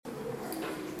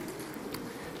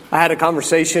I had a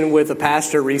conversation with a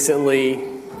pastor recently,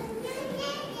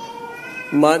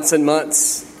 months and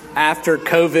months after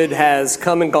COVID has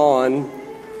come and gone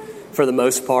for the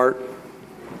most part.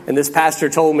 And this pastor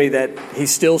told me that he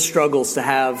still struggles to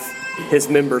have his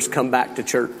members come back to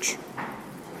church.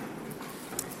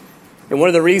 And one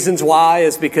of the reasons why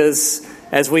is because,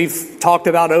 as we've talked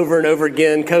about over and over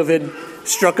again, COVID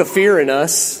struck a fear in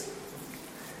us.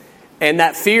 And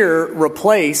that fear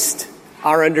replaced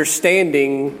our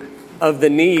understanding of the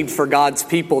need for God's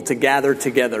people to gather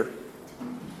together.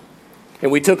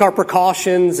 And we took our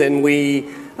precautions and we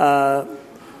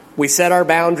set our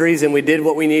boundaries and we did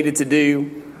what we needed to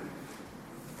do.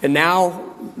 And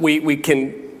now we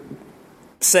can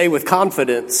say with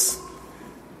confidence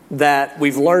that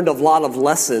we've learned a lot of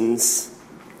lessons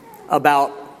about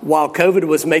while COVID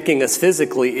was making us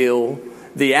physically ill,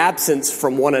 the absence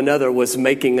from one another was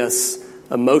making us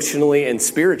emotionally and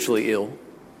spiritually ill.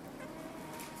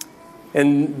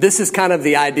 And this is kind of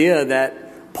the idea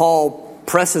that Paul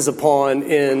presses upon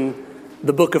in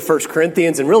the book of 1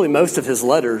 Corinthians and really most of his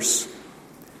letters,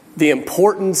 the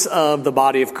importance of the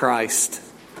body of Christ,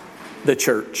 the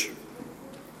church.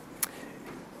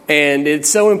 And it's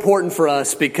so important for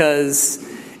us because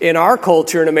in our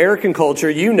culture, in American culture,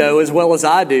 you know as well as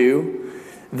I do,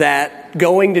 that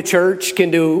going to church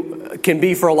can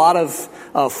be for a lot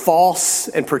of false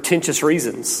and pretentious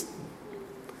reasons.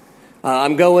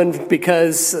 I'm going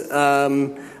because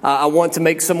I want to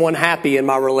make someone happy in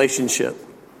my relationship.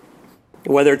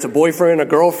 Whether it's a boyfriend, a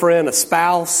girlfriend, a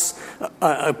spouse,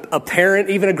 a parent,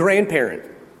 even a grandparent.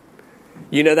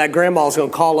 You know that grandma's going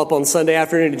to call up on Sunday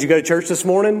afternoon. Did you go to church this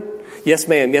morning? Yes,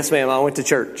 ma'am. Yes, ma'am. I went to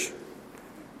church.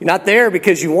 You're not there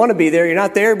because you want to be there. You're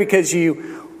not there because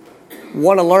you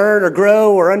want to learn or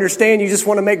grow or understand. You just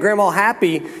want to make grandma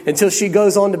happy until she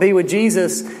goes on to be with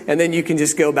Jesus, and then you can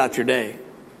just go about your day.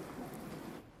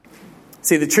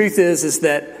 See, the truth is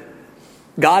that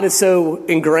God is so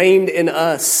ingrained in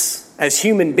us as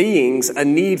human beings, a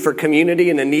need for community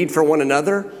and a need for one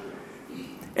another.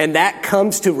 And that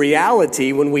comes to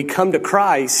reality when we come to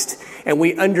Christ and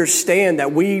we understand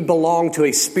that we belong to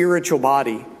a spiritual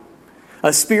body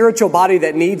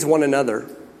that needs one another.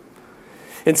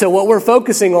 And so what we're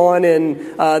focusing on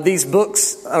in these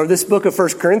books, or this book of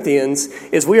 1 Corinthians,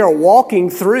 is we are walking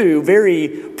through very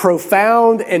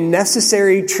profound and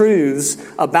necessary truths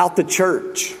about the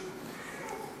church.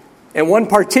 And one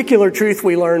particular truth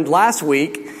we learned last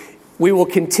week, we will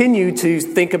continue to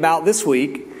think about this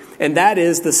week, and that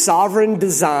is the sovereign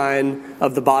design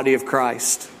of the body of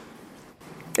Christ.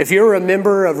 If you're a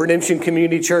member of Redemption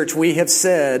Community Church, I have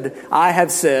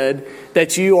said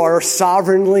that you are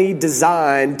sovereignly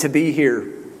designed to be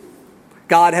here.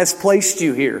 God has placed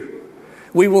you here.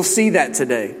 We will see that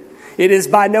today. It is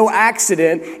by no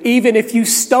accident, even if you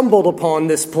stumbled upon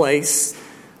this place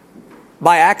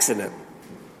by accident.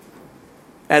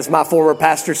 As my former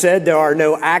pastor said, there are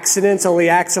no accidents, only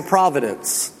acts of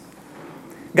providence.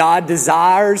 God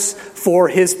desires for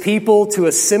his people to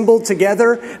assemble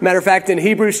together. Matter of fact, in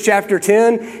Hebrews chapter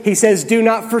 10, he says, do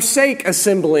not forsake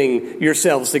assembling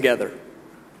yourselves together.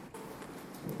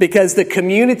 Because the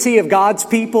community of God's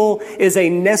people is a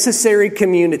necessary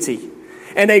community,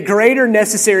 and a greater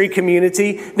necessary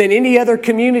community than any other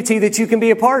community that you can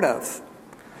be a part of.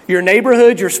 Your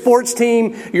neighborhood, your sports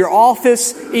team, your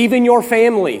office, even your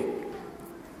family.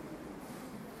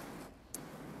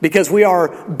 Because we are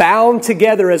bound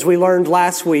together, as we learned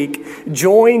last week,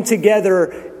 joined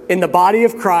together in the body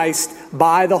of Christ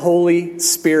by the Holy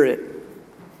Spirit.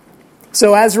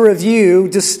 So as a review,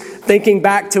 just thinking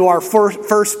back to our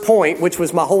first point, which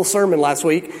was my whole sermon last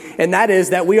week, and that is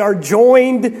that we are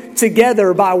joined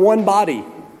together by one body.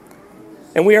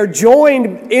 And we are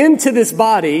joined into this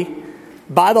body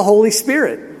by the Holy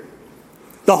Spirit.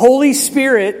 The Holy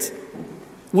Spirit,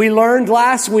 we learned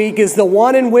last week, is the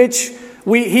one in which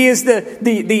he is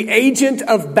the agent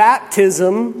of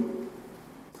baptism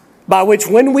by which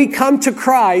when we come to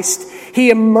Christ,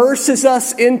 he immerses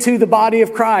us into the body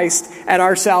of Christ at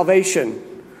our salvation.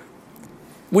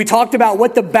 We talked about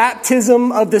what the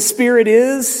baptism of the Spirit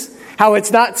is, how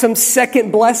it's not some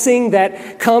second blessing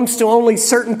that comes to only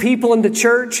certain people in the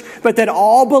church, but that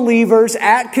all believers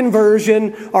at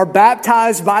conversion are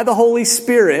baptized by the Holy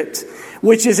Spirit,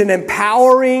 which is an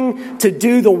empowering to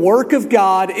do the work of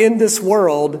God in this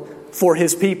world for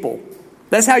his people.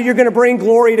 That's how you're going to bring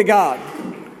glory to God.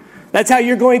 That's how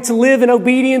you're going to live in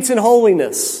obedience and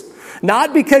holiness.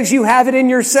 Not because you have it in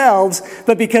yourselves,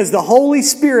 but because the Holy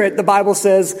Spirit, the Bible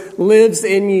says, lives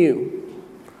in you.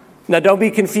 Now don't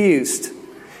be confused.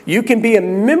 You can be a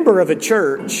member of a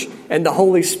church and the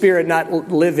Holy Spirit not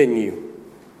live in you.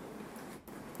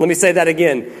 Let me say that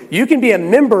again. You can be a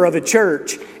member of a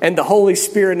church and the Holy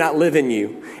Spirit not live in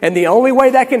you. And the only way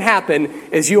that can happen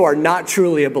is you are not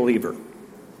truly a believer.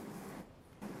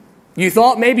 You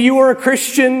thought maybe you were a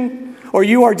Christian, or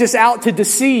you are just out to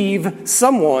deceive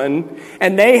someone,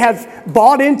 and they have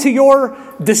bought into your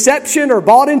deception or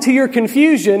bought into your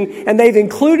confusion, and they've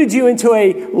included you into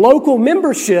a local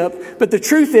membership. But the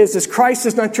truth is Christ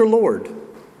is not your Lord.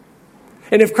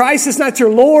 And if Christ is not your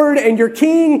Lord and your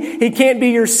King, He can't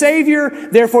be your Savior.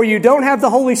 Therefore, you don't have the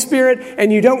Holy Spirit,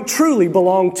 and you don't truly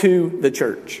belong to the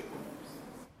church.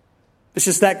 It's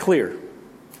just that clear.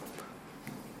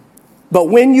 But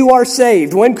when you are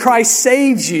saved, when Christ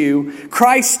saves you,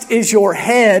 Christ is your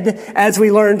head, as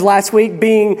we learned last week,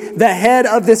 being the head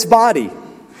of this body.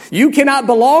 You cannot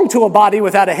belong to a body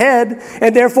without a head,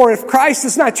 and therefore if Christ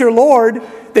is not your Lord,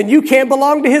 then you can't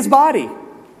belong to His body.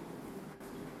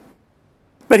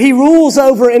 But He rules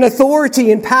over in authority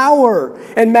and power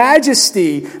and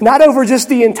majesty, not over just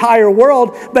the entire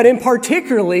world, but in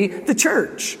particularly the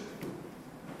church.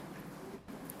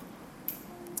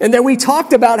 And then we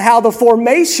talked about how the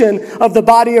formation of the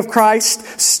body of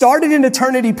Christ started in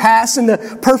eternity past in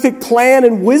the perfect plan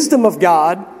and wisdom of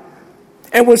God,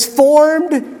 and was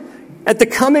formed at the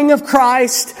coming of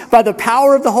Christ by the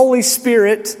power of the Holy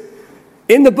Spirit.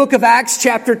 In the book of Acts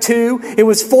chapter 2, it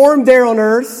was formed there on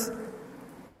earth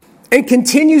and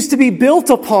continues to be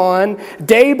built upon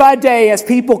day by day as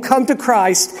people come to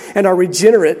Christ and are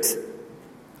regenerate,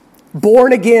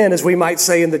 born again, as we might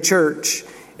say in the church,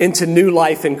 into new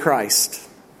life in Christ.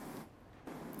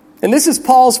 And this is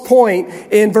Paul's point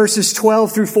in verses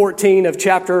 12 through 14 of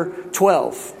chapter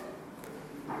 12,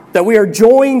 that we are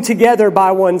joined together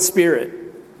by one Spirit.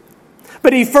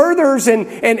 But he furthers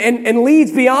and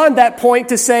leads beyond that point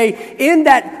to say, in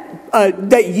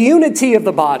that unity of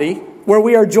the body, where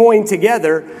we are joined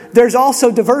together, there's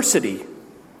also diversity,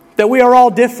 that we are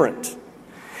all different.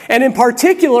 And in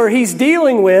particular, he's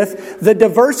dealing with the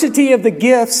diversity of the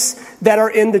gifts that are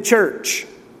in the church.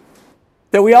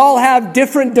 That we all have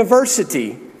different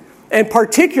diversity, and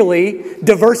particularly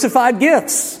diversified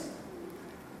gifts.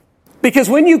 Because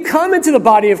when you come into the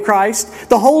body of Christ,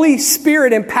 the Holy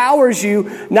Spirit empowers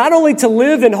you not only to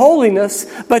live in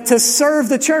holiness, but to serve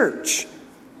the church.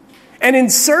 And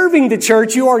in serving the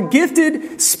church, you are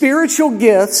gifted spiritual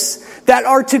gifts that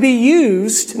are to be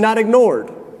used, not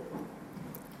ignored.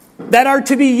 That are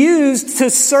to be used to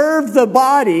serve the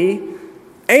body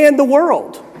and the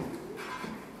world.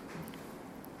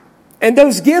 And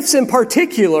those gifts in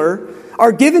particular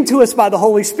are given to us by the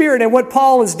Holy Spirit. And what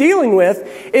Paul is dealing with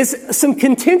is some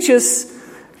contentious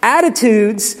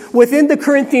attitudes within the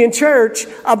Corinthian church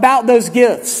about those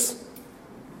gifts.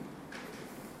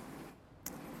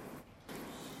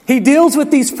 He deals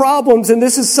with these problems, and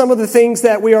this is some of the things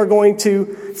that we are going to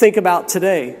think about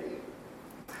today.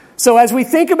 So as we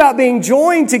think about being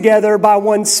joined together by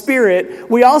one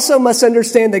Spirit, we also must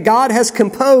understand that God has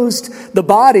composed the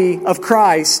body of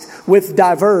Christ with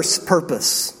diverse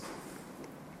purpose.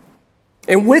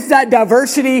 And with that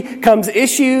diversity comes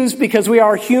issues, because we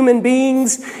are human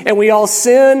beings and we all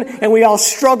sin and we all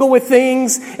struggle with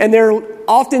things, and there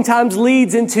oftentimes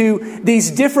leads into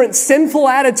these different sinful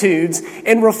attitudes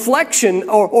in reflection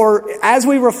or as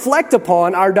we reflect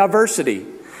upon our diversity.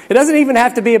 It doesn't even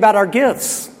have to be about our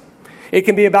gifts. It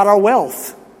can be about our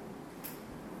wealth.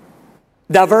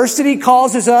 Diversity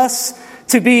causes us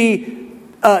to be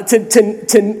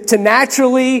to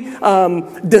naturally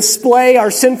display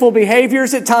our sinful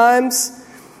behaviors at times,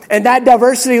 and that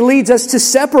diversity leads us to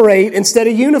separate instead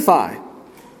of unify.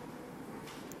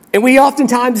 And we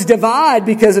oftentimes divide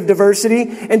because of diversity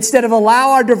instead of allow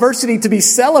our diversity to be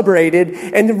celebrated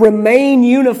and remain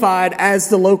unified as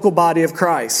the local body of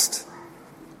Christ.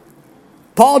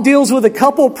 Paul deals with a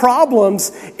couple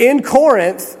problems in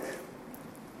Corinth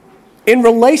in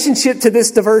relationship to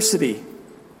this diversity.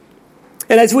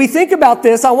 And as we think about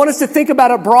this, I want us to think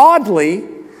about it broadly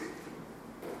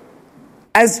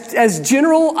as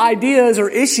general ideas or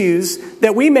issues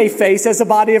that we may face as a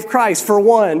body of Christ. For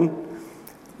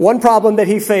one problem that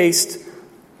he faced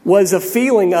was a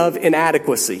feeling of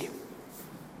inadequacy.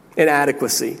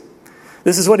 Inadequacy.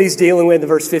 This is what he's dealing with in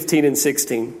verse 15 and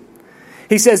 16.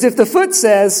 He says, if the foot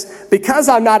says, because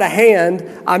I'm not a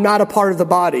hand, I'm not a part of the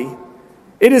body,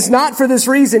 it is not for this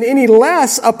reason any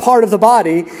less a part of the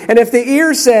body. And if the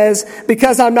ear says,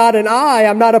 because I'm not an eye,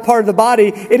 I'm not a part of the body,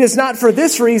 it is not for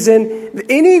this reason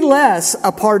any less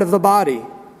a part of the body.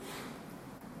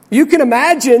 You can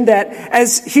imagine that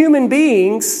as human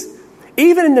beings,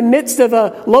 even in the midst of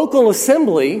a local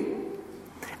assembly,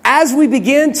 as we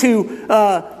begin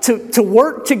to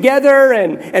work together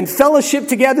and fellowship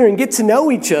together and get to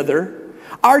know each other,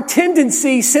 Our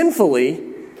tendency sinfully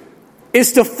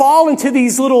is to fall into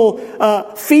these little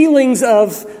feelings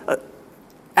of,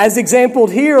 as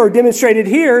exampled here or demonstrated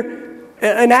here,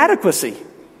 inadequacy.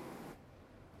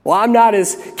 Well, I'm not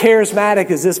as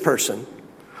charismatic as this person.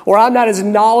 Or I'm not as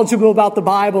knowledgeable about the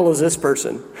Bible as this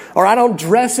person. Or I don't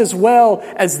dress as well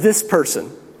as this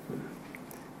person.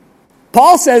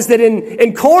 Paul says that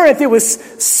in Corinth it was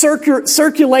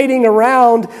circulating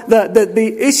around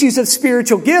the issues of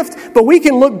spiritual gift, but we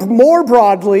can look more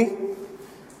broadly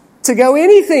to go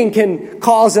anything can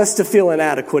cause us to feel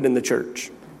inadequate in the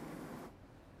church.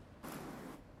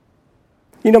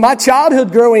 You know, my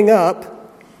childhood growing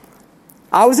up,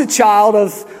 I was a child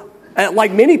of,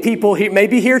 like many people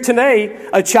maybe here today,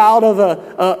 a child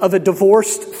of a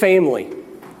divorced family.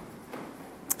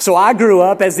 So I grew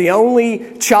up as the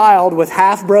only child with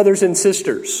half brothers and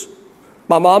sisters.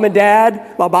 My mom and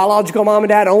dad, my biological mom and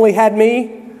dad only had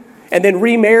me, and then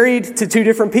remarried to two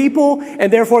different people,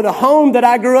 and therefore the home that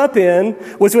I grew up in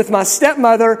was with my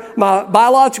stepmother, my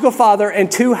biological father,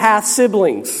 and two half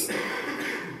siblings.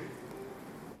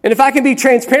 And if I can be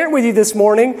transparent with you this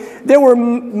morning, there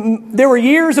were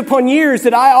years upon years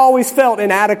that I always felt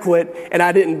inadequate and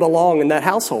I didn't belong in that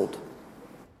household.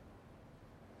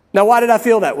 Now, why did I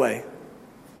feel that way?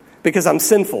 Because I'm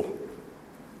sinful.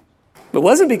 It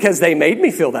wasn't because they made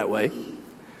me feel that way.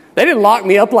 They didn't lock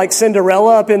me up like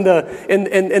Cinderella up in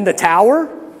the tower.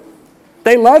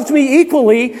 They loved me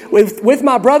equally with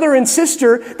my brother and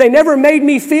sister. They never made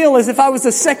me feel as if I was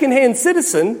a secondhand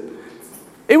citizen.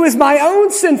 It was my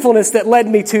own sinfulness that led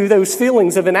me to those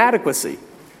feelings of inadequacy.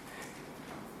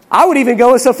 I would even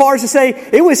go so far as to say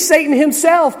it was Satan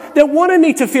himself that wanted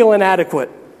me to feel inadequate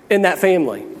in that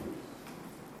family.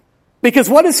 Because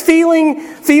what does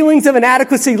feelings of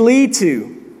inadequacy lead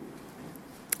to?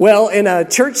 Well, in a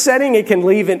church setting, it can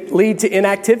lead to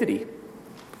inactivity.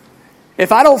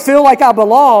 If I don't feel like I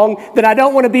belong, then I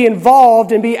don't want to be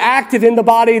involved and be active in the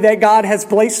body that God has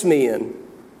placed me in.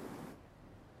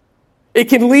 It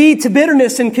can lead to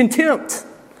bitterness and contempt,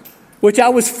 which I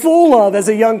was full of as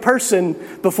a young person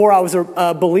before I was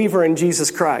a believer in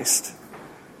Jesus Christ.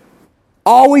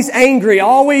 Always angry,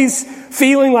 always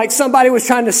feeling like somebody was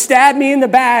trying to stab me in the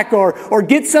back or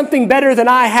get something better than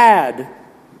I had.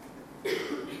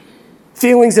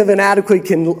 Feelings of inadequacy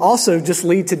can also just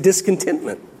lead to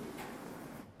discontentment.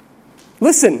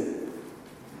 Listen,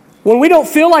 when we don't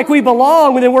feel like we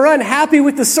belong, then we're unhappy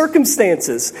with the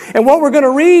circumstances. And what we're going to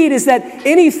read is that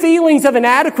any feelings of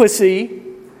inadequacy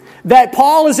that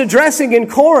Paul is addressing in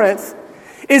Corinth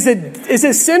is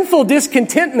a sinful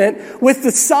discontentment with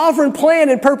the sovereign plan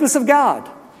and purpose of God,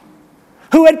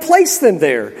 who had placed them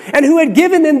there and who had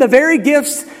given them the very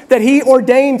gifts that He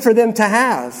ordained for them to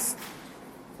have.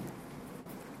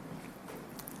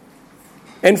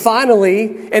 And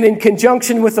finally, and in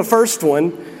conjunction with the first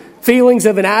one, feelings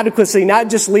of inadequacy not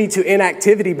just lead to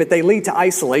inactivity, but they lead to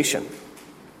isolation.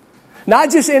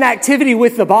 Not just inactivity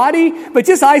with the body, but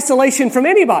just isolation from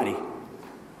anybody.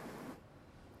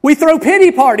 We throw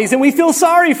pity parties and we feel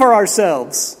sorry for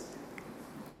ourselves.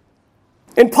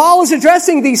 And Paul is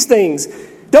addressing these things.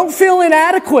 Don't feel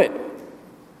inadequate.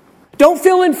 Don't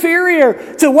feel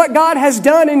inferior to what God has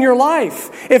done in your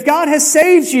life. If God has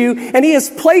saved you and He has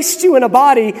placed you in a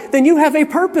body, then you have a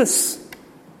purpose.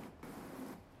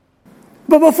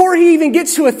 But before he even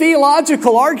gets to a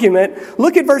theological argument,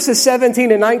 look at verses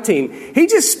 17 and 19. He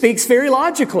just speaks very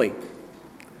logically.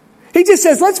 He just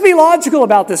says, let's be logical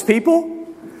about this, people.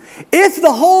 If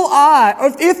the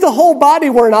whole body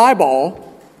were an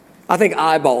eyeball, I think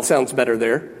eyeball sounds better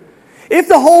there. If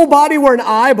the whole body were an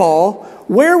eyeball,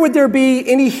 where would there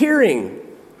be any hearing?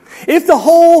 If the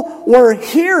whole were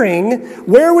hearing,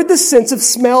 where would the sense of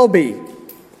smell be?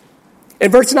 In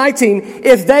verse 19,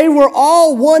 if they were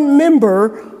all one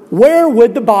member, where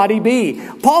would the body be?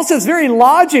 Paul says very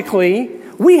logically,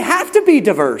 we have to be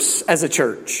diverse as a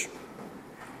church.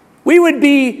 We would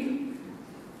be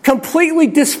completely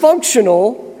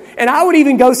dysfunctional, and I would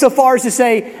even go so far as to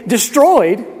say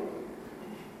destroyed,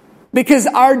 because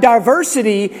our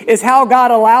diversity is how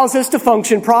God allows us to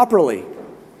function properly.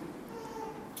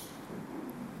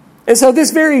 And so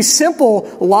this very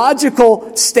simple,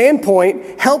 logical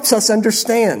standpoint helps us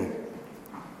understand.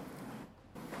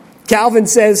 Calvin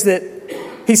says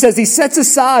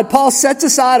Paul sets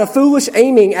aside a foolish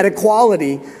aiming at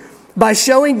equality by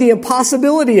showing the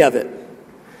impossibility of it.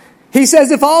 He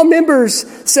says if all members,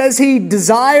 says he,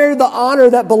 desire the honor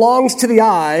that belongs to the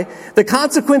eye, the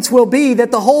consequence will be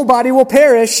that the whole body will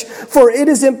perish, for it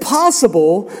is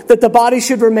impossible that the body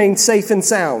should remain safe and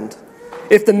sound.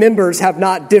 if the members have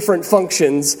not different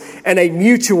functions and a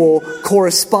mutual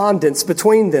correspondence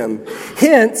between them.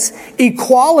 Hence,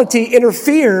 equality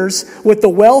interferes with the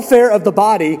welfare of the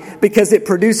body because it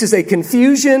produces a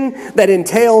confusion that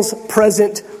entails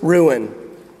present ruin.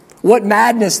 What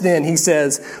madness then, he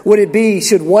says, would it be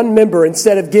should one member,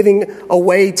 instead of giving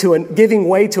way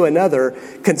to another,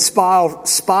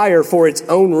 conspire for its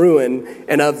own ruin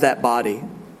and of that body?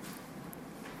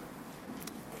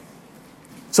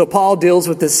 So Paul deals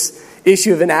with this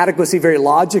issue of inadequacy very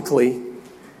logically.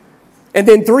 And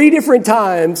then 3 different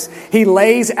times, he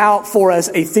lays out for us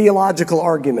a theological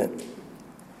argument.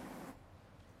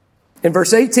 In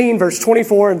verse 18, verse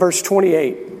 24, and verse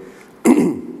 28.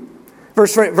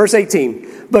 Verse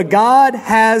 18. But God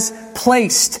has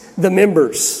placed the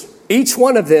members, each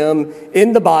one of them,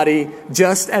 in the body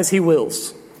just as he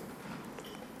wills.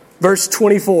 Verse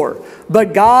 24.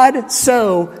 But God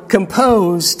so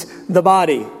composed the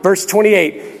body. Verse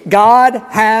 28. God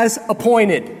has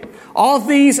appointed. All of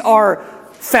these are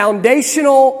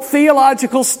foundational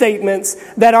theological statements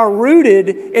that are rooted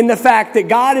in the fact that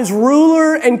God is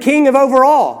ruler and king over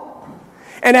all.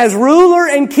 And as ruler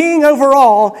and king over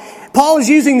all, Paul is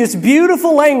using this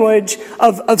beautiful language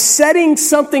of setting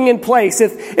something in place.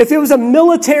 If it was a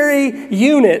military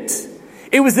unit,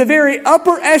 it was the very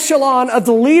upper echelon of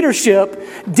the leadership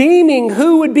deeming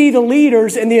who would be the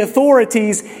leaders and the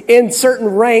authorities in certain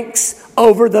ranks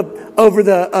over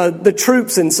the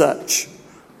troops and such.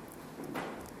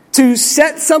 To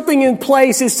set something in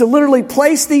place is to literally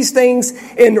place these things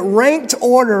in ranked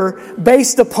order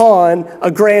based upon a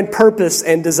grand purpose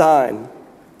and design.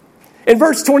 In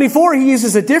verse 24, he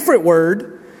uses a different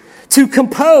word, to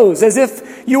compose, as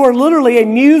if you are literally a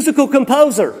musical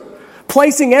composer,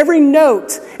 placing every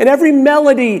note and every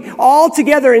melody all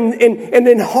together and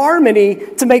in harmony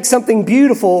to make something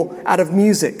beautiful out of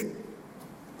music.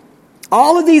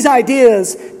 All of these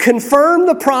ideas confirm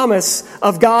the promise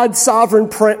of God's sovereign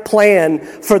plan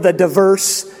for the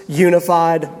diverse,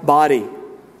 unified body.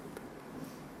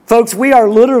 Folks, we are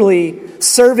literally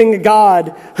serving a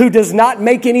God who does not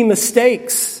make any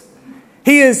mistakes.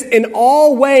 He is in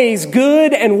all ways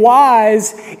good and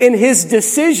wise in his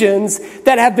decisions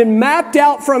that have been mapped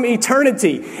out from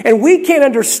eternity. And we can't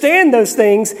understand those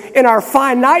things in our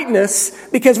finiteness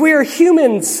because we are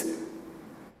humans.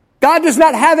 God does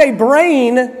not have a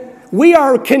brain. We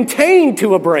are contained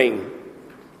to a brain.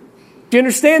 Do you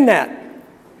understand that?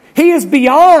 He is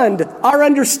beyond our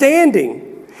understanding.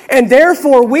 And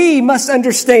therefore, we must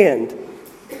understand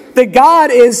that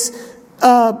God is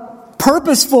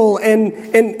purposeful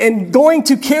and going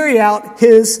to carry out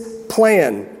his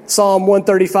plan. Psalm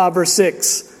 135, verse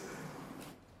 6.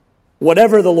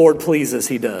 Whatever the Lord pleases,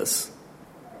 he does.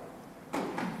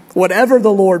 Whatever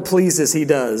the Lord pleases, he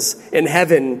does in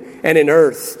heaven and in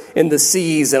earth, in the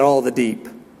seas and all the deep.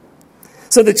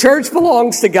 So the church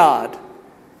belongs to God,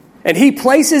 and he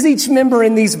places each member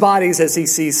in these bodies as he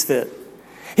sees fit.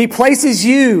 He places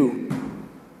you,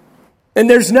 and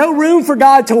there's no room for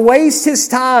God to waste his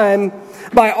time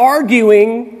by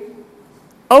arguing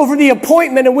over the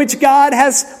appointment in which God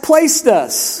has placed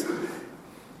us.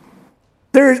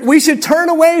 We should turn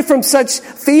away from such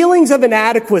feelings of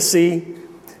inadequacy,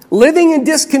 living in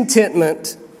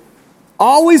discontentment,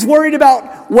 always worried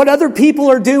about what other people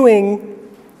are doing,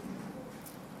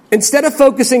 instead of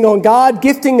focusing on God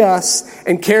gifting us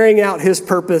and carrying out his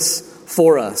purpose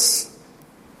for us.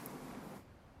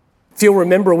 If you'll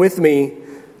remember with me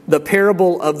the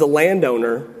parable of the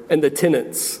landowner and the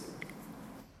tenants.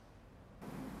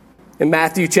 In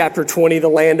Matthew chapter 20, the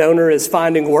landowner is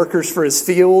finding workers for his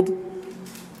field.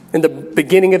 In the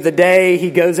beginning of the day, he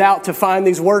goes out to find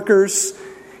these workers.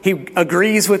 He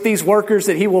agrees with these workers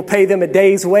that he will pay them a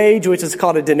day's wage, which is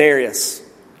called a denarius.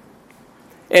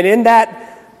 And in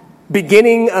that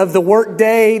beginning of the work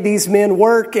day, these men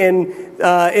work, and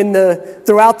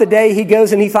throughout the day, he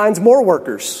goes and he finds more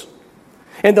workers.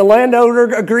 And the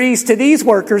landowner agrees to these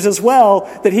workers as well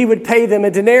that he would pay them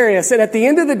a denarius. And at the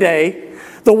end of the day,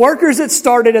 the workers that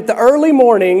started at the early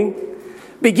morning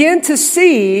begin to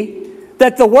see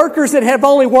that the workers that have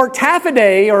only worked half a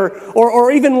day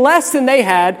or even less than they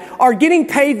had are getting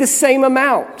paid the same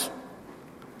amount.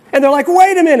 And they're like,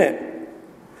 wait a minute.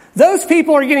 Those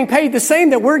people are getting paid the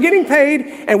same that we're getting paid,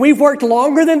 and we've worked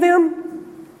longer than them?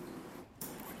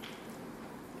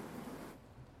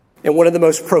 And one of the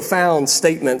most profound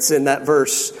statements in that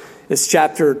verse is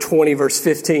chapter 20, verse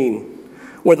 15,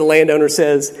 where the landowner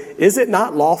says, "Is it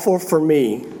not lawful for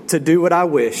me to do what I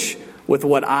wish with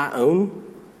what I own?"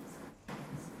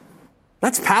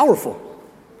 That's powerful.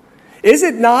 Is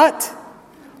it not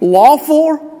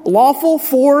lawful lawful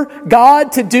for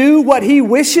God to do what he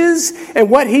wishes and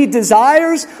what he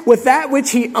desires with that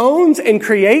which he owns and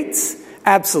creates?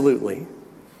 Absolutely.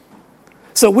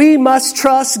 So we must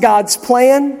trust God's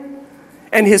plan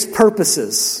and his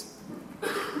purposes.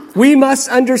 We must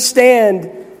understand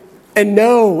and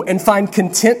know and find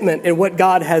contentment in what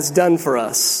God has done for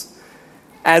us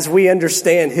as we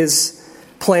understand his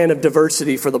plan of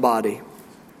diversity for the body.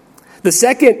 The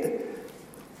second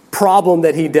problem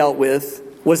that he dealt with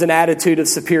was an attitude of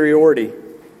superiority.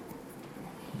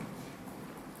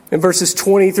 In verses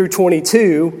 20 through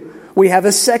 22, we have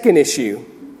a second issue.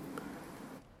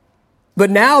 But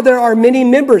now there are many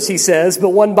members, he says, but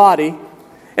one body.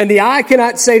 And the eye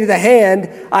cannot say to the hand,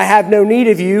 I have no need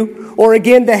of you, or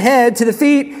again the head to the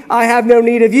feet, I have no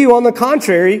need of you. On the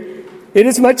contrary, it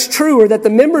is much truer that the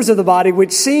members of the body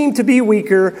which seem to be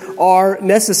weaker are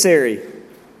necessary.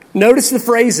 Notice the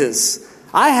phrases,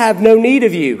 I have no need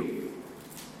of you,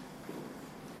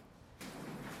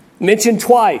 mentioned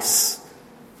twice.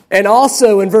 And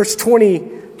also in verse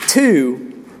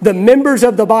 22, the members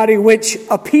of the body which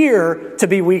appear to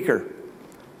be weaker.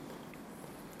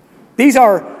 These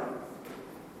are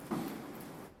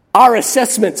our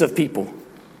assessments of people.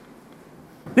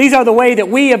 These are the way that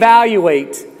we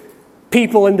evaluate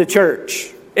people in the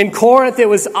church. In Corinth, it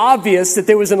was obvious that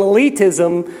there was an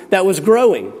elitism that was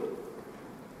growing.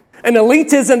 An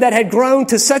elitism that had grown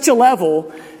to such a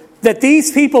level that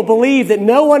these people believed that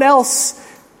no one else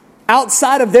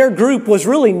outside of their group was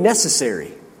really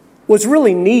necessary, was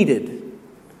really needed.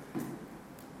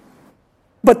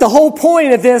 But the whole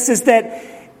point of this is that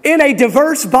in a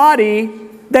diverse body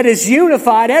that is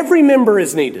unified, every member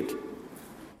is needed.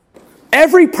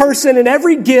 Every person and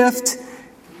every gift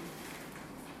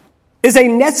is a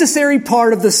necessary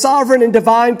part of the sovereign and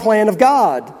divine plan of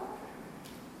God.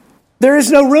 There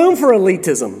is no room for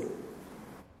elitism.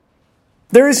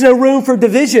 There is no room for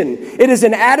division. It is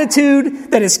an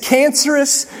attitude that is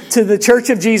cancerous to the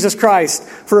Church of Jesus Christ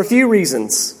for a few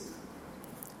reasons.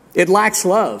 It lacks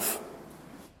love.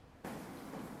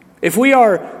 If we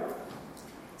are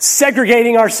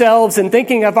segregating ourselves and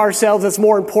thinking of ourselves as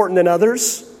more important than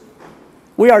others,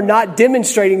 we are not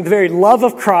demonstrating the very love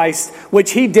of Christ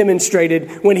which he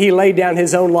demonstrated when he laid down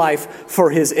his own life for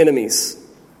his enemies.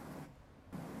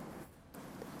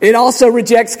 It also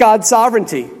rejects God's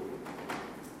sovereignty.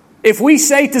 If we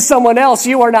say to someone else,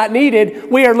 you are not needed,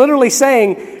 we are literally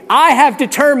saying, I have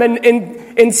determined,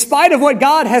 in spite of what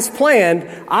God has planned,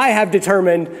 I have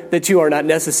determined that you are not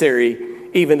necessary,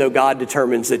 even though God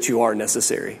determines that you are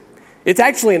necessary. It's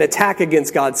actually an attack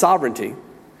against God's sovereignty.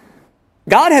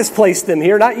 God has placed them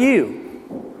here, not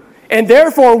you. And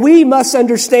therefore, we must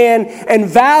understand and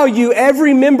value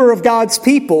every member of God's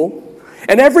people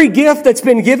and every gift that's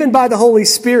been given by the Holy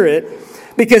Spirit,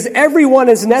 because everyone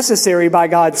is necessary by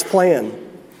God's plan.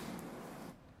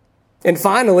 And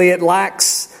finally, it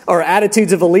lacks, or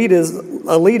attitudes of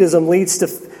elitism leads to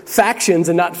factions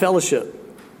and not fellowship.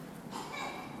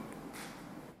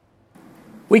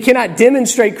 We cannot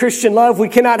demonstrate Christian love, we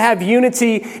cannot have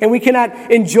unity, and we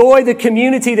cannot enjoy the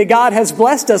community that God has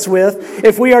blessed us with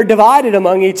if we are divided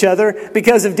among each other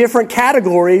because of different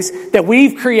categories that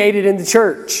we've created in the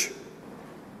church.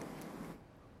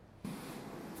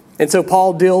 And so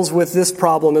Paul deals with this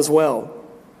problem as well.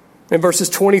 In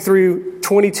verses 22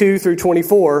 through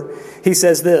 24, he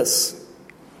says this.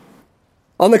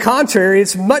 On the contrary,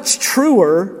 it's much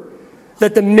truer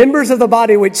that the members of the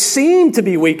body which seem to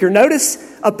be weaker, notice,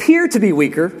 appear to be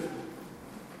weaker,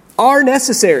 are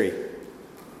necessary.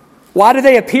 Why do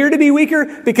they appear to be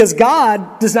weaker? Because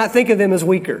God does not think of them as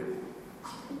weaker.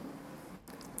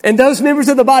 And those members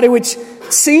of the body which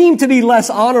seem to be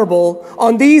less honorable,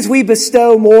 on these we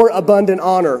bestow more abundant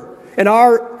honor. And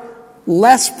our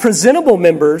less presentable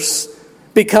members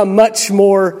become much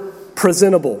more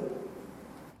presentable.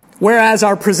 Whereas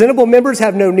our presentable members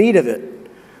have no need of it.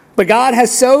 But God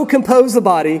has so composed the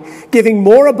body, giving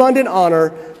more abundant honor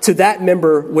to that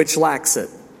member which lacks it.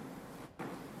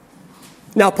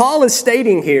 Now, Paul is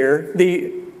stating here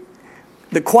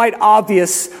the quite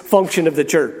obvious function of the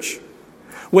church.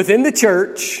 Within the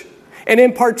church, and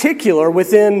in particular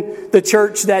within the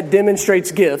church that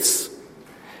demonstrates gifts,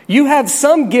 you have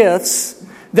some gifts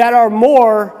that are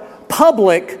more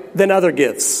public than other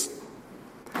gifts.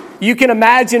 You can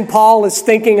imagine Paul is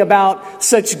thinking about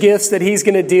such gifts that he's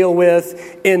going to deal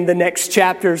with in the next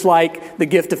chapters, like the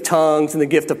gift of tongues and the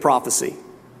gift of prophecy.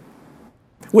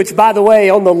 Which, by the way,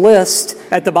 on the list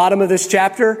at the bottom of this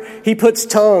chapter, he puts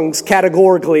tongues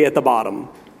categorically at the bottom.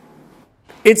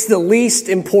 It's the least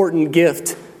important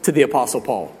gift to the Apostle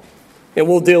Paul. And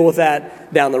we'll deal with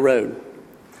that down the road.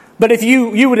 But if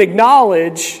you would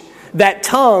acknowledge that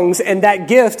tongues and that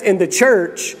gift in the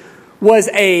church was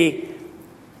I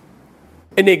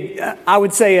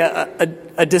would say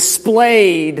a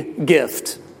displayed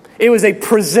gift. It was a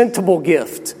presentable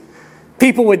gift.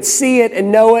 People would see it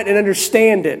and know it and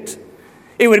understand it.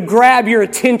 It would grab your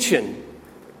attention.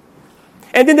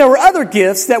 And then there were other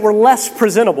gifts that were less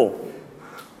presentable.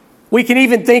 We can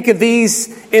even think of these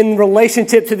in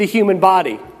relationship to the human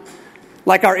body,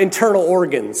 like our internal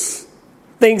organs,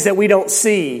 things that we don't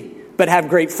see but have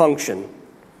great function,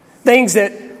 things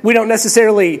that we don't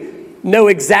necessarily know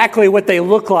exactly what they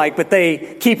look like, but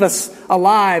they keep us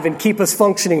alive and keep us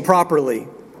functioning properly.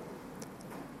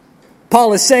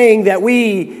 Paul is saying that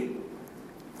the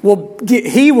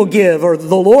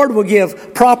Lord will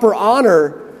give proper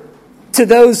honor to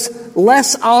those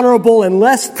less honorable and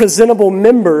less presentable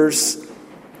members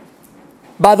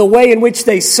by the way in which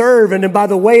they serve and by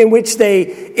the way in which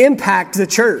they impact the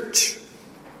church.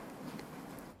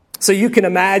 So you can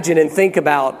imagine and think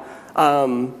about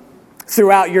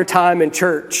throughout your time in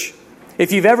church.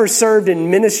 If you've ever served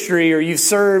in ministry or you've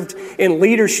served in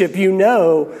leadership, you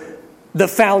know the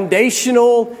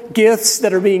foundational gifts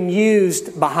that are being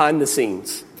used behind the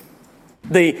scenes.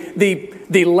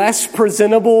 The less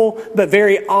presentable but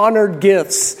very honored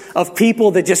gifts of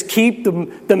people that just keep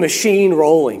the machine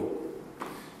rolling.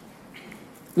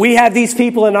 We have these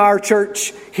people in our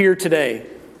church here today.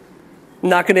 I'm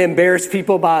not going to embarrass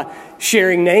people by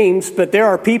sharing names, but there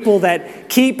are people that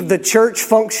keep the church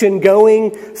function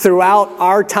going throughout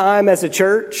our time as a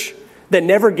church that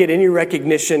never get any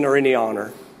recognition or any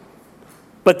honor.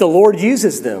 But the Lord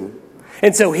uses them.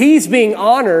 And so He's being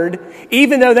honored,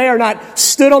 even though they are not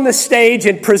stood on the stage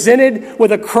and presented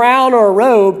with a crown or a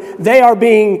robe, they are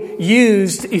being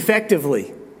used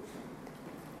effectively.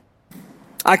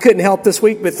 I couldn't help this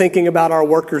week but thinking about our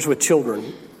workers with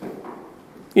children.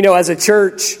 You know, as a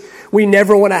church, we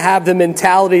never want to have the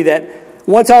mentality that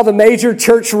once all the major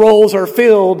church roles are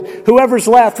filled, whoever's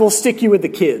left will stick you with the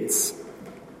kids.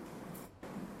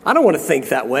 I don't want to think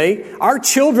that way. Our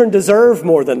children deserve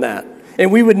more than that,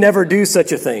 and we would never do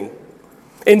such a thing.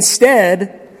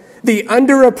 Instead, the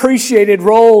underappreciated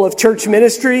role of church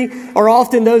ministry are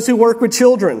often those who work with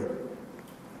children,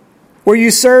 where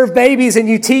you serve babies and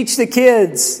you teach the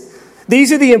kids.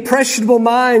 These are the impressionable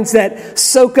minds that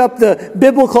soak up the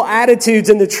biblical attitudes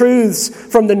and the truths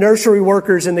from the nursery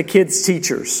workers and the kids'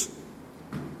 teachers.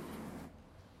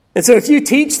 And so if you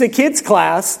teach the kids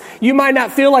class, you might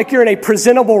not feel like you're in a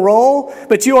presentable role,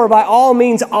 but you are by all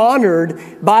means honored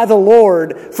by the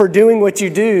Lord for doing what you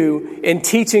do in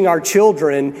teaching our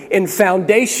children in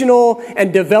foundational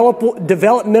and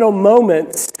developmental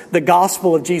moments the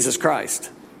gospel of Jesus Christ.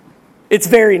 It's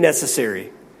very necessary.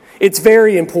 It's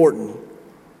very important.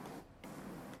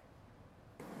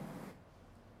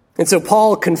 And so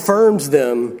Paul confirms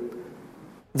them,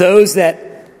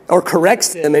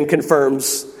 corrects them and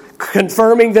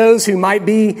confirming those who might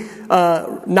be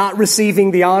not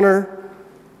receiving the honor,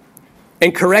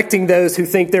 and correcting those who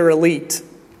think they're elite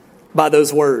by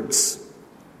those words.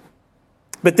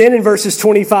 But then in verses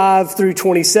 25 through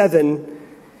 27,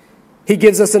 he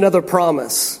gives us another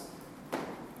promise.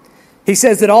 He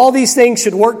says that all these things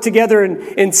should work together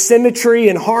in symmetry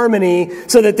and harmony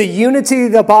so that the unity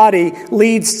of the body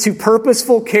leads to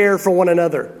purposeful care for one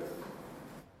another.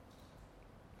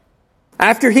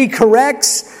 After he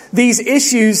corrects these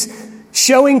issues,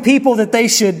 showing people that they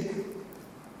should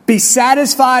be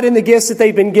satisfied in the gifts that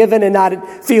they've been given and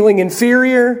not feeling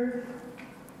inferior,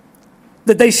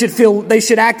 that they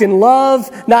should act in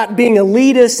love, not being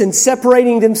elitist and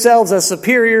separating themselves as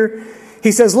superior.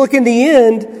 He says, look, in the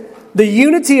end, the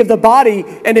unity of the body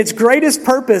and its greatest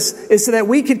purpose is so that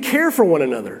we could care for one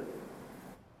another.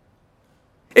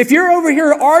 If you're over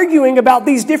here arguing about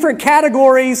these different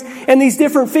categories and these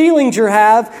different feelings you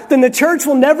have, then the church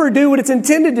will never do what it's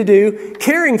intended to do,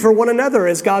 caring for one another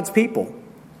as God's people.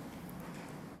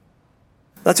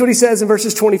 That's what he says in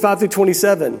verses 25 through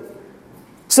 27.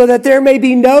 So that there may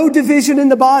be no division in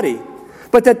the body,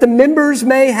 but that the members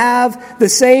may have the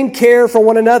same care for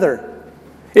one another.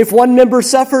 If one member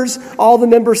suffers, all the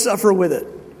members suffer with it.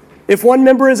 If one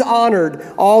member is honored,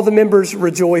 all the members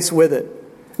rejoice with it.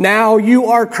 Now you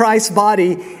are Christ's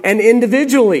body and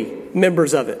individually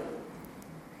members of it.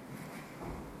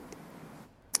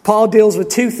 Paul deals with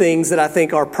two things that I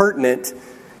think are pertinent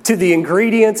to the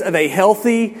ingredients of a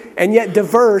healthy and yet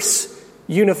diverse,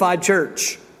 unified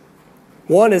church.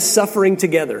 One is suffering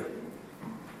together.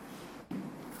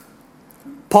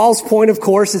 Paul's point, of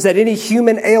course, is that any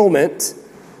human ailment,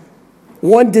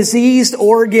 one diseased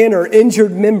organ or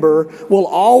injured member, will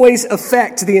always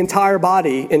affect the entire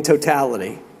body in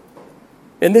totality.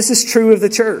 And this is true of the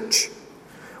church.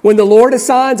 When the Lord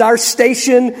assigns our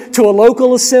station to a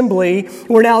local assembly,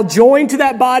 we're now joined to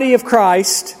that body of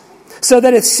Christ so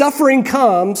that if suffering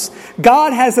comes,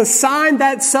 God has assigned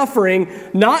that suffering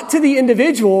not to the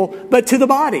individual, but to the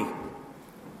body.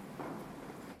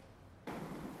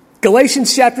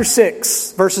 Galatians chapter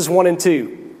 6, verses 1 and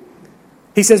 2.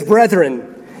 He says,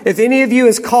 "Brethren, if any of you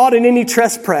is caught in any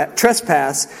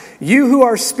trespass, you who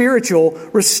are spiritual,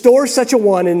 restore such a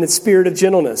one in the spirit of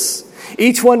gentleness.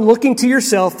 Each one looking to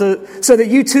yourself so that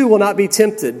you too will not be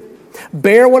tempted.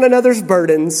 Bear one another's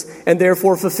burdens and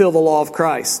therefore fulfill the law of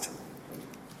Christ."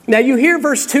 Now you hear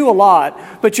verse 2 a lot,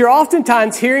 but you're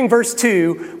oftentimes hearing verse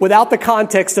 2 without the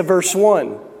context of verse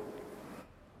 1.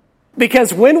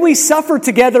 Because when we suffer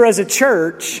together as a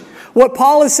church, what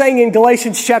Paul is saying in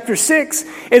Galatians chapter 6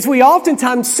 is we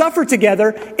oftentimes suffer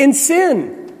together in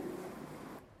sin.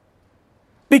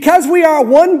 Because we are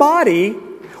one body,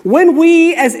 when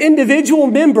we as individual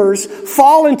members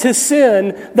fall into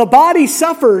sin, the body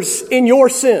suffers in your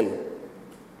sin.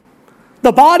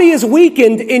 The body is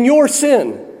weakened in your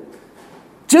sin,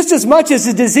 just as much as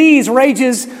the disease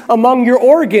rages among your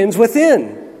organs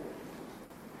within.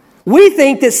 We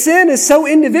think that sin is so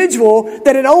individual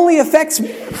that it only affects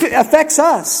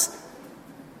us.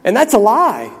 And that's a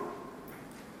lie.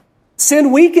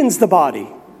 Sin weakens the body.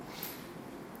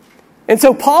 And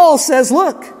so Paul says,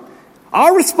 look,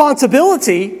 our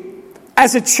responsibility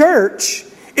as a church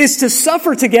is to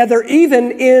suffer together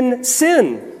even in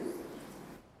sin.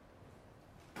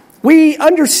 We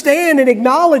understand and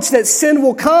acknowledge that sin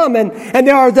will come, and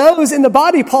there are those in the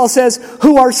body, Paul says,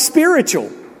 who are spiritual,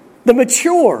 the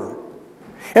mature.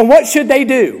 And what should they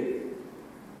do?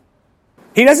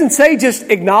 He doesn't say just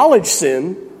acknowledge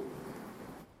sin.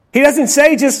 He doesn't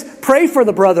say just pray for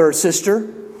the brother or sister.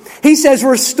 He says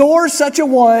restore such a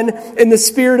one in the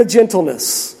spirit of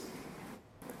gentleness.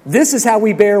 This is how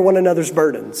we bear one another's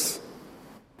burdens.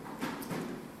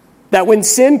 That when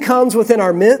sin comes within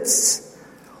our midst,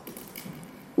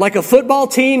 like a football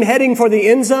team heading for the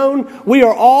end zone, we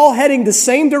are all heading the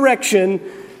same direction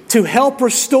to help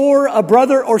restore a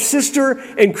brother or sister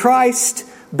in Christ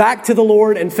back to the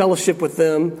Lord and fellowship with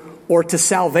them, or to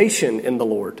salvation in the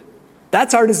Lord.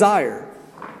 That's our desire.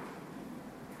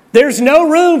 There's no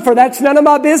room for "that's none of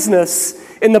my business"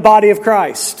 in the body of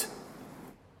Christ,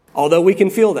 although we can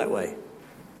feel that way.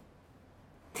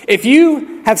 If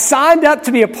you have signed up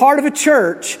to be a part of a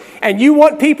church and you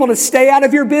want people to stay out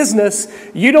of your business,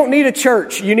 you don't need a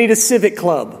church, you need a civic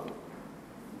club.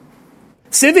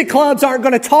 Civic clubs aren't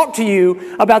going to talk to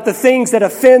you about the things that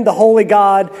offend the holy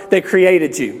God that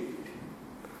created you.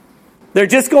 They're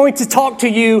just going to talk to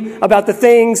you about the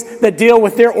things that deal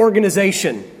with their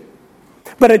organization.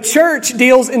 But a church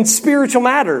deals in spiritual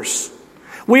matters.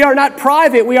 We are not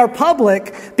private, we are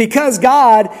public, because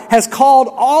God has called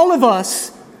all of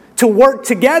us to work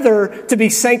together to be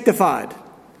sanctified.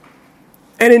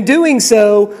 And in doing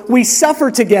so, we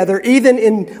suffer together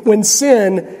even when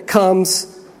sin comes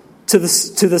to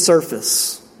the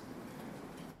surface.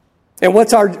 And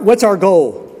what's our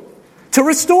goal? To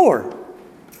restore.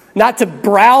 Not to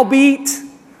browbeat,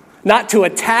 not to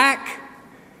attack.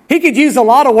 He could use a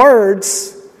lot of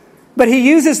words, but he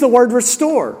uses the word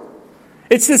restore.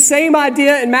 It's the same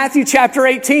idea in Matthew chapter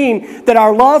 18, that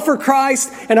our love for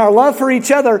Christ and our love for each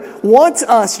other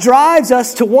drives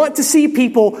us to want to see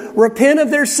people repent of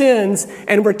their sins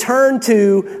and return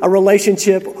to a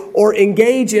relationship or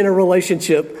engage in a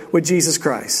relationship with Jesus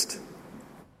Christ.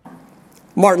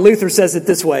 Martin Luther says it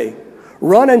this way: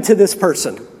 run unto this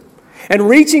person, and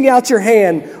reaching out your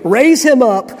hand, raise him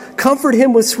up, comfort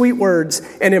him with sweet words,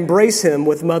 and embrace him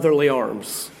with motherly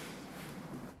arms.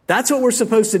 That's what we're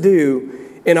supposed to do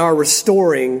in our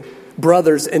restoring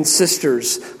brothers and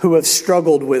sisters who have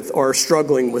struggled with or are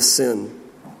struggling with sin.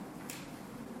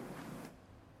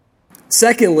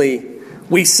 Secondly,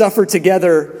 we suffer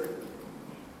together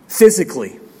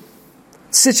physically.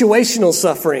 Situational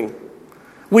suffering.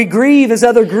 We grieve as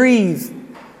others grieve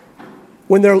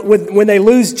when they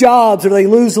lose jobs or they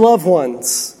lose loved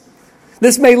ones.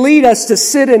 This may lead us to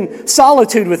sit in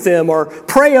solitude with them, or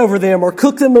pray over them, or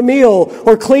cook them a meal,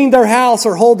 or clean their house,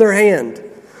 or hold their hand.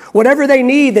 Whatever they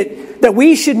need that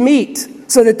we should meet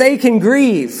so that they can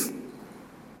grieve,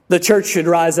 the church should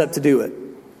rise up to do it.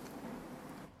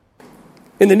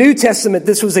 In the New Testament,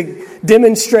 this was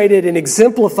demonstrated and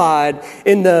exemplified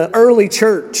in the early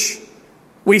church.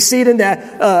 We see it in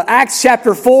Acts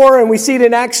chapter 4, and we see it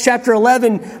in Acts chapter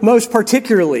 11 most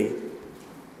particularly.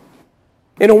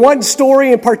 In one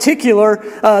story in particular,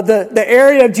 the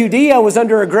area of Judea was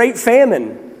under a great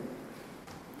famine.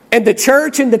 And the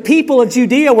church and the people of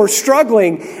Judea were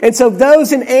struggling. And so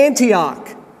those in Antioch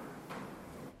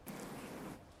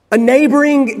a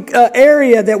neighboring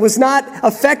area that was not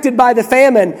affected by the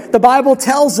famine, the Bible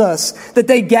tells us that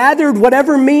they gathered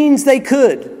whatever means they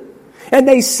could, and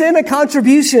they sent a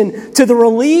contribution to the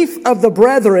relief of the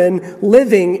brethren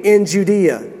living in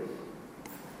Judea.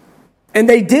 And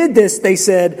they did this, they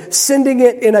said, sending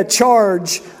it in a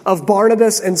charge of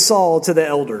Barnabas and Saul to the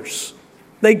elders.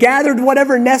 They gathered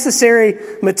whatever necessary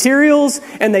materials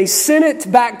and they sent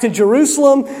it back to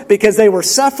Jerusalem because they were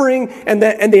suffering. And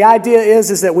the idea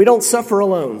is that we don't suffer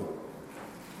alone.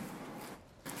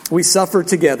 We suffer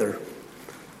together.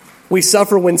 We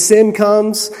suffer when sin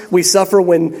comes. We suffer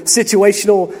when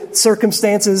situational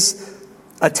circumstances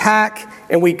attack.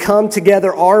 And we come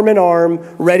together arm in arm,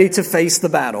 ready to face the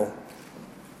battle.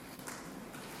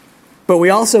 But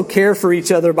we also care for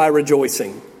each other by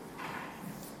rejoicing.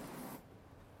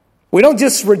 We don't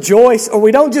just rejoice, or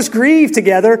we don't just grieve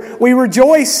together, we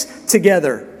rejoice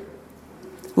together.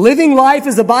 Living life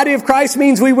as the body of Christ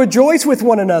means we rejoice with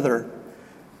one another.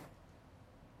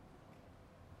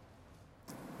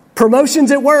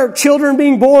 Promotions at work, children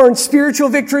being born, spiritual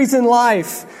victories in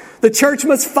life. The church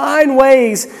must find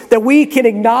ways that we can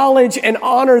acknowledge and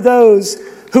honor those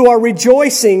who are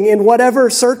rejoicing in whatever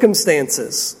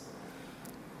circumstances.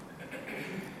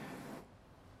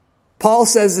 Paul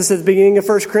says this at the beginning of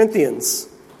 1 Corinthians.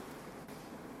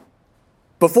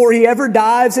 Before he ever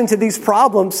dives into these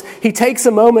problems, he takes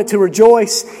a moment to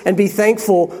rejoice and be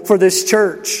thankful for this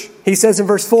church. He says in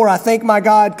verse 4, I thank my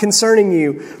God concerning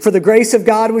you for the grace of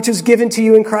God which is given to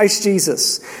you in Christ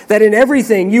Jesus, that in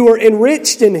everything you are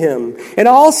enriched in him, in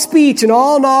all speech and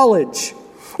all knowledge,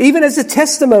 even as the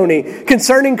testimony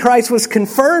concerning Christ was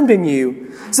confirmed in you,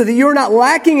 so that you are not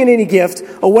lacking in any gift,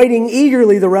 awaiting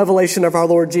eagerly the revelation of our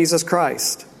Lord Jesus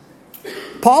Christ.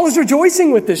 Paul is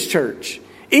rejoicing with this church,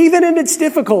 even in its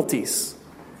difficulties.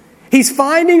 He's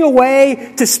finding a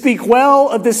way to speak well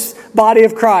of this body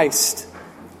of Christ,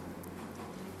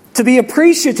 to be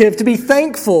appreciative, to be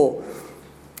thankful,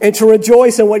 and to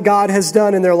rejoice in what God has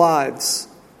done in their lives.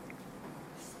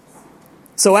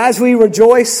 So as we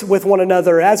rejoice with one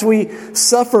another, as we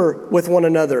suffer with one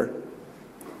another,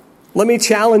 let me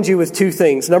challenge you with two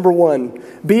things. Number one,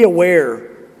 be aware.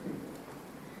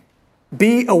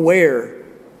 Be aware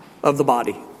of the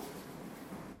body.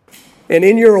 And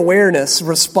in your awareness,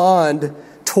 respond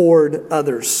toward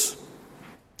others.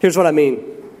 Here's what I mean.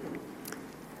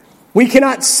 We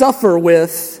cannot suffer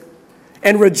with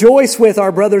and rejoice with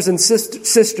our brothers and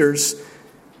sisters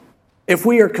if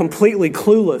we are completely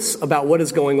clueless about what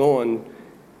is going on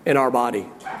in our body.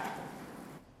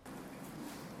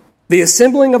 The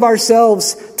assembling of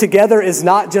ourselves together is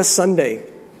not just Sunday.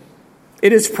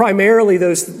 It is primarily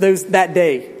that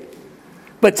day.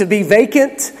 But to be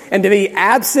vacant and to be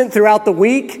absent throughout the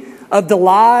week of the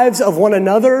lives of one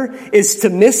another is to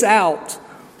miss out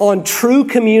on true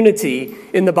community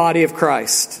in the body of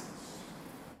Christ.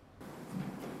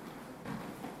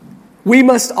 We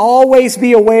must always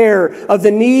be aware of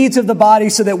the needs of the body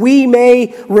so that we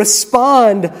may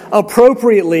respond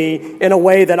appropriately in a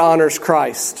way that honors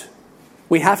Christ.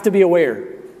 We have to be aware.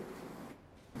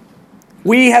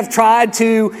 We have tried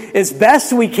to, as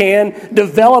best we can,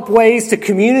 develop ways to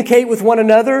communicate with one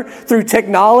another through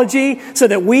technology so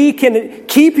that we can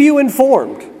keep you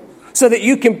informed, so that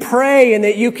you can pray and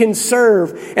that you can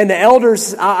serve. And the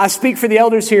elders, I speak for the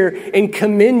elders here and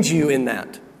commend you in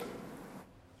that,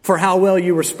 for how well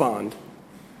you respond.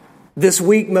 This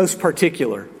week most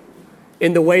particular,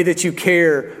 in the way that you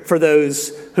care for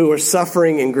those who are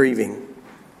suffering and grieving.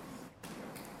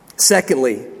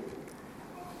 Secondly,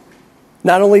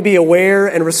 not only be aware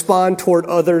and respond toward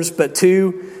others, but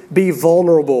two, be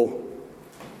vulnerable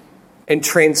and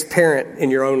transparent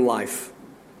in your own life.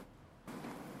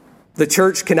 The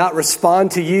church cannot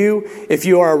respond to you if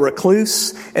you are a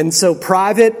recluse and so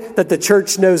private that the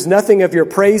church knows nothing of your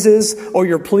praises or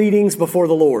your pleadings before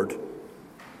the Lord.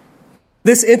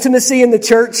 This intimacy in the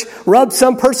church rubs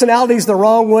some personalities the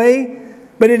wrong way,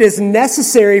 but it is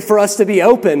necessary for us to be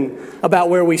open about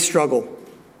where we struggle.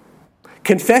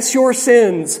 Confess your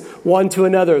sins one to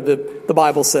another, the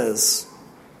Bible says.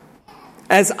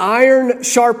 As iron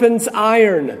sharpens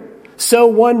iron, so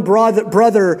one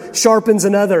brother sharpens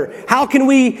another. How can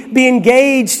we be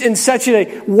engaged in such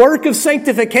a work of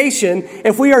sanctification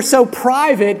if we are so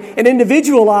private and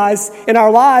individualized in our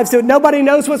lives that nobody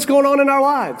knows what's going on in our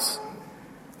lives?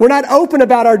 We're not open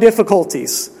about our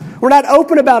difficulties. We're not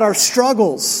open about our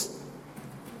struggles.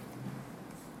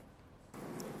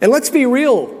 And let's be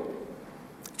real,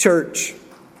 church.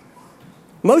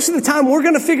 Most of the time, we're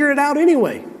going to figure it out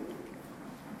anyway.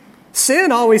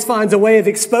 Sin always finds a way of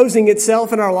exposing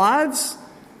itself in our lives.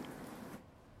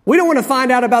 We don't want to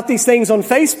find out about these things on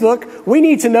Facebook. We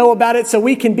need to know about it so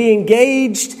we can be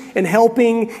engaged in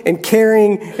helping and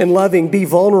caring and loving, be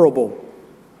vulnerable.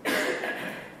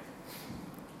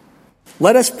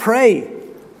 Let us pray.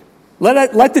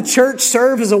 Let the church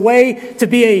serve as a way to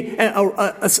be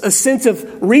a sense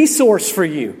of resource for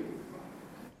you.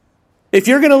 If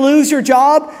you're going to lose your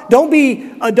job, don't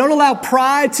allow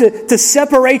pride to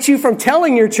separate you from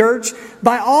telling your church.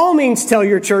 By all means, tell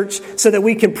your church so that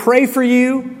we can pray for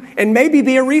you and maybe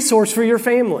be a resource for your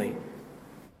family.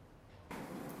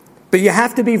 But you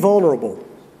have to be vulnerable.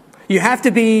 You have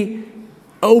to be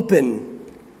open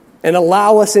and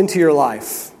allow us into your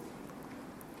life.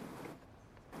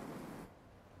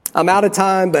 I'm out of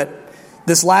time, but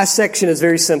this last section is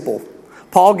very simple.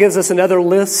 Paul gives us another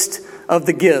list of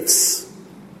the gifts.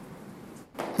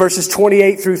 Verses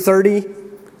 28 through 30.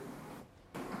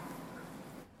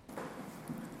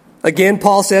 Again,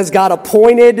 Paul says God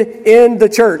appointed in the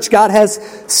church. God has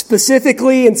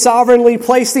specifically and sovereignly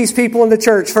placed these people in the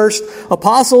church. First,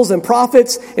 apostles and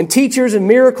prophets and teachers and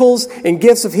miracles and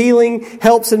gifts of healing,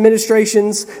 helps,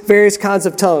 administrations, various kinds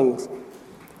of tongues.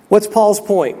 What's Paul's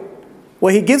point?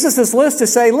 Well, he gives us this list to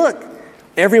say, look,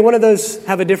 every one of those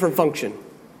have a different function.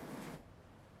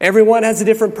 Everyone has a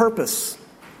different purpose.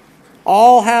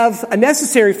 All have a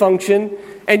necessary function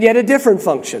and yet a different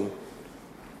function.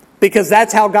 Because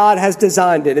that's how God has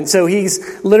designed it. And so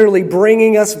he's literally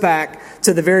bringing us back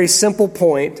to the very simple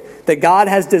point that God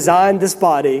has designed this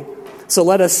body. So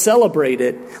let us celebrate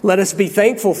it. Let us be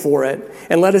thankful for it.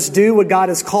 And let us do what God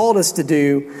has called us to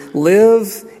do.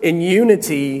 Live in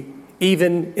unity,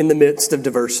 even in the midst of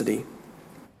diversity.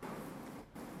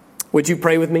 Would you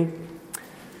pray with me?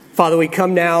 Father, we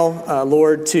come now,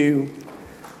 Lord, to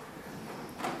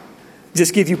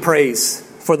just give you praise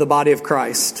for the body of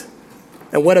Christ.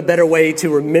 And what a better way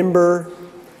to remember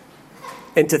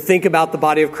and to think about the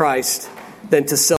body of Christ than to celebrate